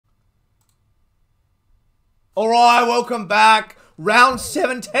Alright, welcome back. Round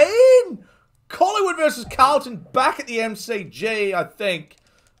 17. Collingwood versus Carlton back at the MCG, I think.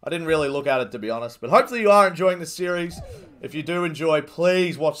 I didn't really look at it, to be honest. But hopefully you are enjoying the series. If you do enjoy,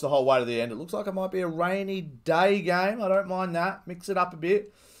 please watch the whole way to the end. It looks like it might be a rainy day game. I don't mind that. Mix it up a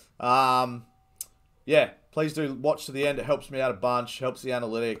bit. Yeah, please do watch to the end. It helps me out a bunch. Helps the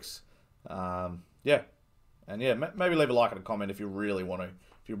analytics. Yeah. And yeah, maybe leave a like and a comment if you really want to.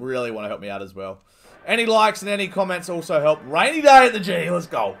 If you really want to help me out as well. Any likes and any comments also help. Rainy day at the G. Let's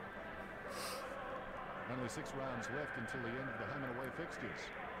go. Only 6 rounds left until the end of the home and away fixtures.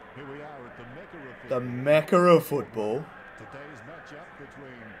 Here we are at the Mecca of football. The Mecca of football. Today's matchup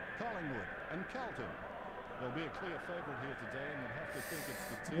between Collingwood and Carlton. There'll be a clear favourite here today, and you'd have to think it's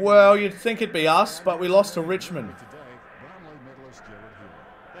the team. Well, you'd think it'd be us, but we lost to Richmond. Today, Brownlow medalist Jared Hill.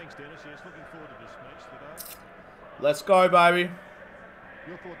 Thanks, Dennis. Yes, looking forward to this match today. Let's go, baby.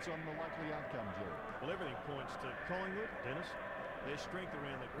 Your thoughts on the likely outcome, Jared? Well, everything points to Collingwood, Dennis. Their strength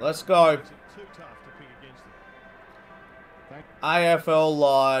around the ground. Let's go. Makes it too tough to pick against them. AFL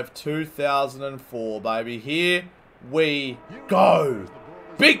Live 2004, baby. Here we go.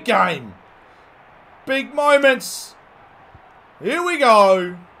 Big game. Big moments. Here we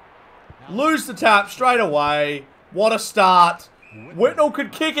go. Lose the tap straight away. What a start. Whitnell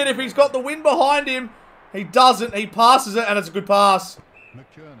could kick it if he's got the wind behind him. He doesn't. He passes it, and it's a good pass.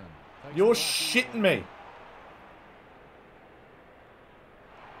 You're shitting me.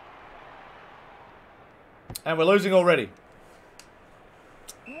 And we're losing already.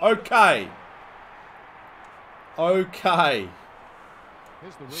 Okay. Okay.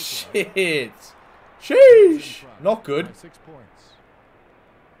 Shit. Sheesh. Not good.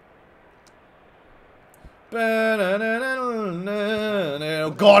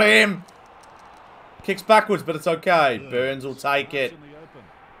 Got him. Kicks backwards, but it's okay. Burns will take it.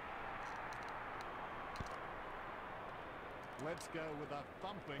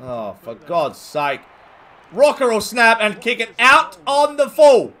 Oh, for God's sake. Rocker will snap and kick it out on the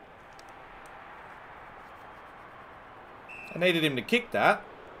full. I needed him to kick that.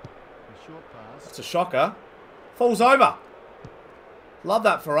 That's a shocker. Falls over. Love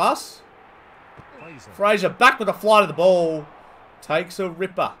that for us. Fraser back with a flight of the ball. Takes a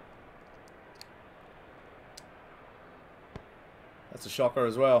ripper. That's a shocker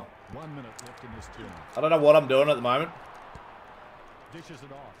as well. 1 minute left in this turn. I don't know what I'm doing at the moment. Dishes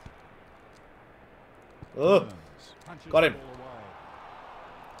it off. Ugh. Got him.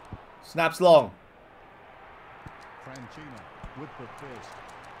 Snaps long. With the fist.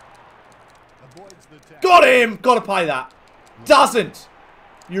 Avoids the tackle. Got him! Got to play that. Doesn't.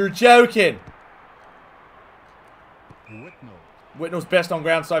 You're joking. Whitnell's best on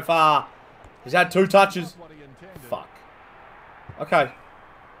ground so far. He's had 2 touches. Fuck. Okay.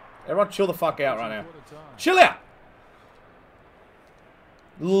 Everyone chill the fuck out right now. Chill out.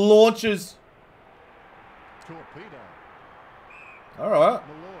 Launches. Alright.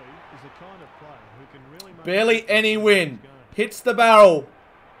 Barely any wind. Hits the barrel.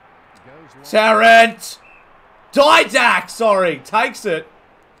 Tarrant. Didac, sorry. Takes it.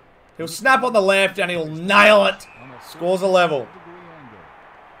 He'll snap on the left and he'll nail it. Scores a level.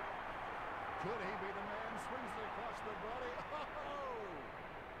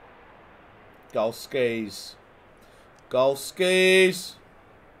 Goal skis. Goal skis.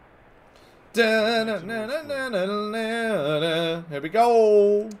 Here we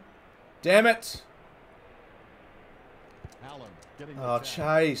go. Damn it. Oh,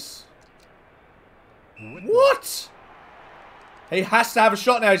 Chase. What? He has to have a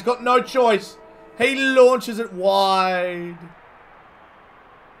shot now. He's got no choice. He launches it wide.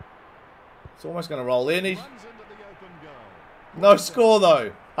 It's almost going to roll in. He's... No score,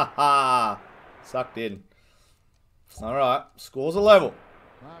 though. Haha. Sucked in. Alright. Scores a level.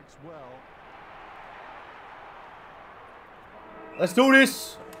 Let's do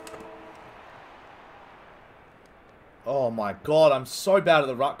this. Oh my God, I'm so bad at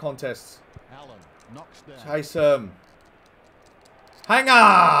the ruck contests. Chase him.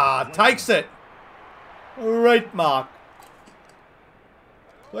 Hanger takes it. Great mark.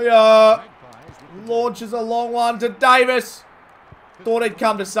 Clear. Launches a long one to Davis. Thought he'd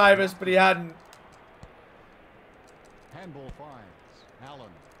come to save us, but he hadn't.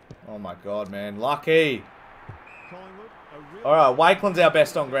 Oh my God, man. Lucky. Alright, Wakeland's our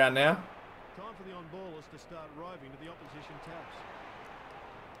best on ground now. Time for the on-ballers to start arriving to the opposition taps.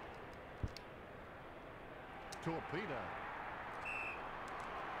 Torpedo.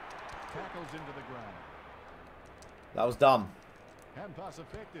 Tackles into the ground. That was dumb. Hand pass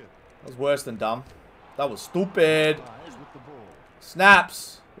effective. That was worse than dumb. That was stupid.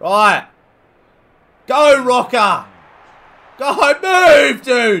 Snaps. Right. Go, Rocker! Go, move,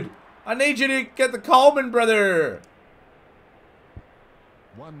 dude! I need you to get the Coleman, brother.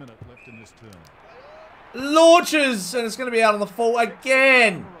 1 minute left in this turn. Launches, and it's going to be out on the full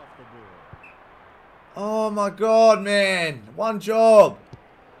again. Off the ball. Oh my God, man. One job.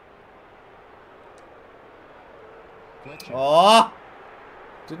 Fletcher Oh,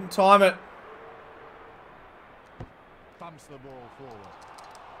 didn't time it. thumps the ball forward.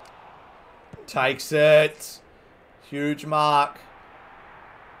 Takes it. Huge mark.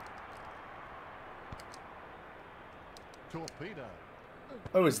 Torpedo.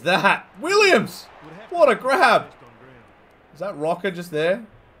 Who was that? Williams! What a grab! Is that Rocker just there? In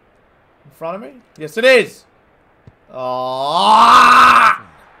front of me? Yes, it is! Oh!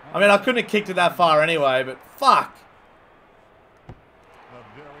 I mean, I couldn't have kicked it that far anyway, but fuck! A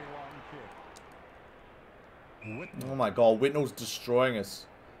very long kick. Oh my God, Whitnall's destroying us.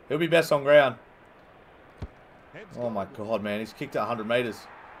 He'll be best on ground. Oh my God, man, he's kicked it 100 metres.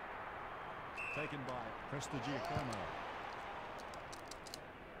 Taken by Prestigiacomo.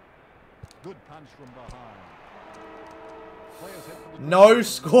 Good punch from behind. Players head for the No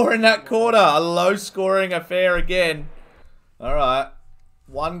score in that quarter. A low scoring affair again. Alright.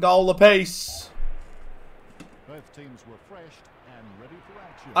 1 goal apiece. Both teams were refreshed and ready for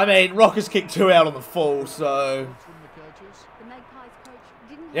action. I mean, Rockers kicked 2 out on the full, so... From the coaches. The Magpies coach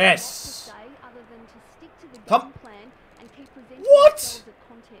didn't have Yes. a lot to say other than to stick to the Come. game plan and keep presenting What? themselves at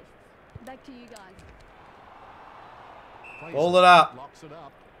contests. Back to you guys. Hold it up. Locks it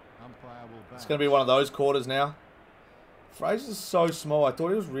up. Umpire will back. It's going to be one of those quarters now. Fraser's so small. I thought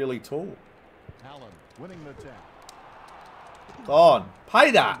he was really tall. Allen winning the tap. Go on.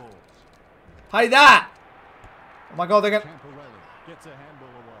 Pay that. Balls. Pay that. Oh my God, they're going to... Camporelli gets a handball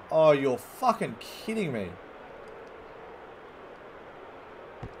away. Oh, you're fucking kidding me.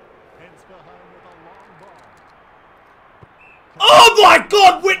 Heads for home with a long ball. Oh my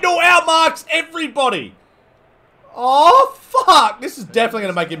God, Whitnall outmarks everybody. Oh, fuck. This is definitely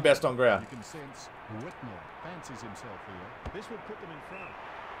going to make him best on ground. You can sense Whitnall fancies himself here. This would put them in front.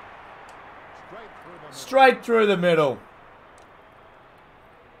 Straight through the middle.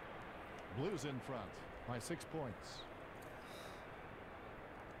 Blues in front by 6 points.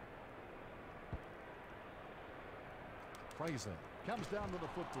 Fraser comes down to the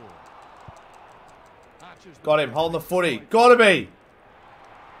football. Arches Got him, holding the footy. Gotta be.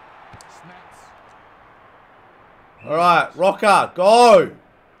 Snaps. Alright, Rocker, go.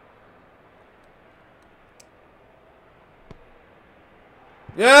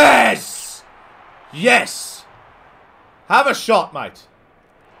 Yes! Yes! Have a shot, mate.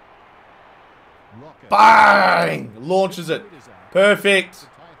 Rocker. Bang! Launches it. Perfect. To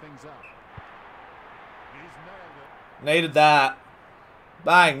tie things up. He's nailed it. Needed that.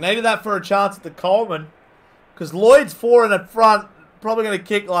 Bang. Needed that for a chance at the Coleman. Because Lloyd's 4 in the front. Probably going to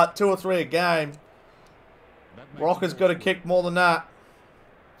kick like 2 or 3 a game. That makes Rocker's it got to kick more than that.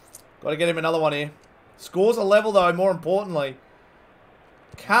 Got to get him another one here. Scores a level though, more importantly.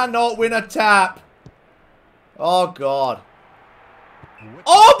 Cannot win a tap. Oh, God.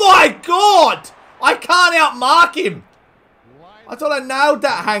 Oh, my God! I can't outmark him. I thought I nailed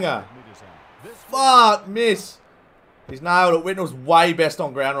that hanger. Fuck, miss. He's nailed it. Whitnall's way best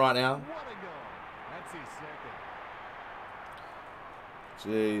on ground right now. What a goal. That's his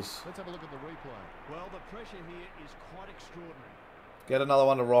second. Jeez. Let's have a look at the replay. Well, the pressure here is quite extraordinary. Get another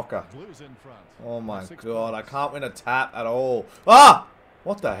one to Rocker. Blues in front. Oh, my By 6 God. I points. can't win a tap at all. Ah!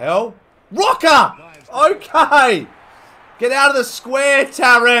 What the hell? Rocker! Okay! Get out of the square,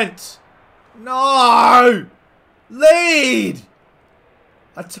 Tarrant! No! Lead!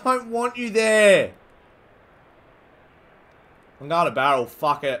 I don't want you there. I'm going to barrel.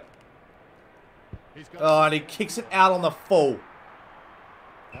 Fuck it. He's got Oh, and he kicks it out on the full.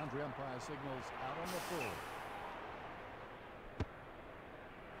 boundary umpire signals out on the full.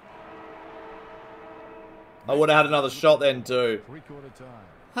 I would have had another shot then too. 3/4 time.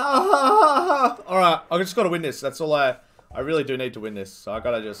 Alright, I just got to win this. That's all I really do need to win this. So I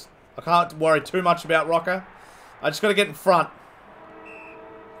got to just... I can't worry too much about Rocker. I just got to get in front.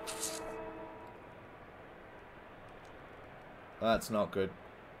 That's not good.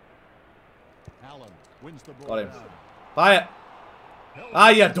 Allen wins the ball. Got him. down. Play it. Ah,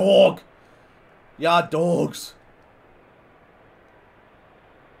 you dog. Ya dogs.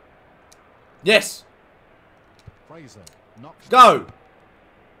 Yes. Fraser knocks. Go.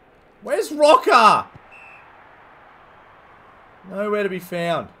 Where's Rocker? Nowhere to be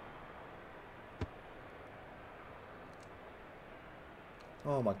found.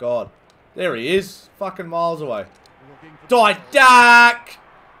 Oh my God. There he is. Fucking miles away. Looking for Didac.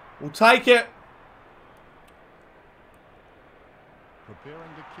 We'll take it.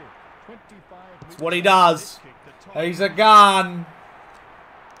 Preparing to kick. 25 That's what he does. Kick the top. He's a gun.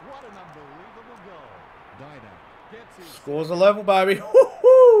 What an unbelievable goal. Dida gets his Scores a level, baby.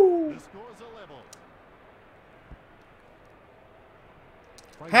 Woo-hoo. The scores are level.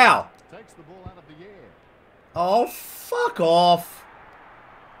 How? Takes the ball out of the air. Oh, fuck off.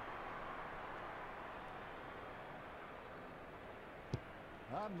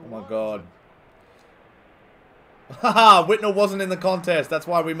 Oh my god. Haha, Whitnell wasn't in the contest. That's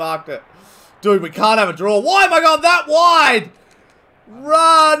why we marked it. Dude, we can't have a draw. Why am I going that wide?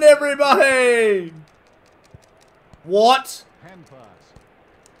 Run, everybody. What? Hand pass.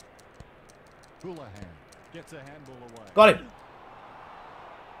 Houlihan gets a handball away. Got him.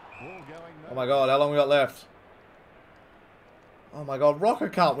 Ball going Oh my god, how long we got left? Oh my god, Rocco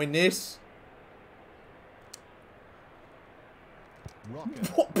can't win this.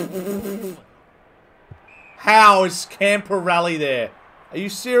 Rocket. How is Camper Rally there? Are you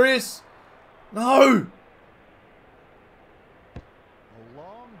serious? No. A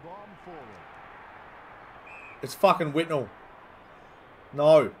long bomb forward. It's fucking Whitnell.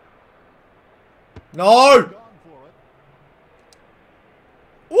 No. No. Gone for it.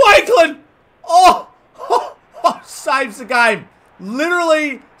 Wakeland! Oh! Saves the game.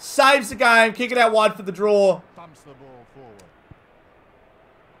 Literally saves the game. Kick it out wide for the draw. Thumps the ball forward.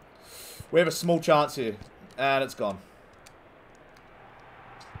 We have a small chance here. And it's gone.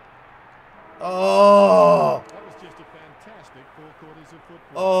 Oh! That was just a fantastic 4 quarters of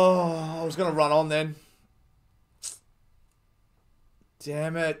football. Oh, I was going to run on then.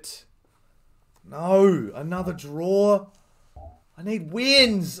 Damn it. No, another draw. I need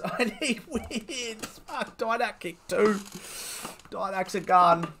wins. I need wins. Fuck, Didac kick 2. Didac's a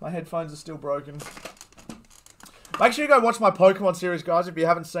gun. My headphones are still broken. Make sure you go watch my Pokemon series, guys, if you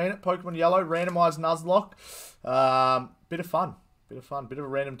haven't seen it. Pokemon Yellow, randomized Nuzlocke. Bit of fun. Bit of fun. Bit of a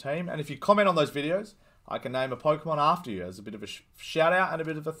random team. And if you comment on those videos, I can name a Pokemon after you as a bit of a shout out and a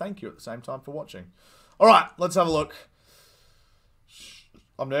bit of a thank you at the same time for watching. Alright, let's have a look.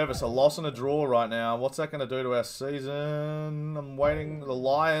 I'm nervous. A loss and a draw right now. What's that going to do to our season? I'm waiting. The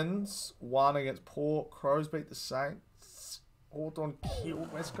Lions won against Port. Crows beat the Saints. Hawthorn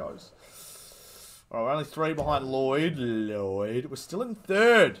killed West Coast. Alright, we're only 3 behind Lloyd. We're still in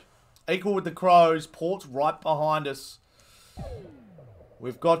 3rd. Equal with the Crows. Port's right behind us.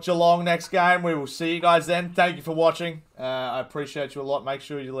 We've got Geelong next game. We will see you guys then. Thank you for watching. I appreciate you a lot. Make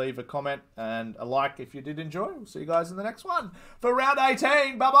sure you leave a comment and a like if you did enjoy. We'll see you guys in the next one for round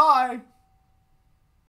 18. Bye-bye.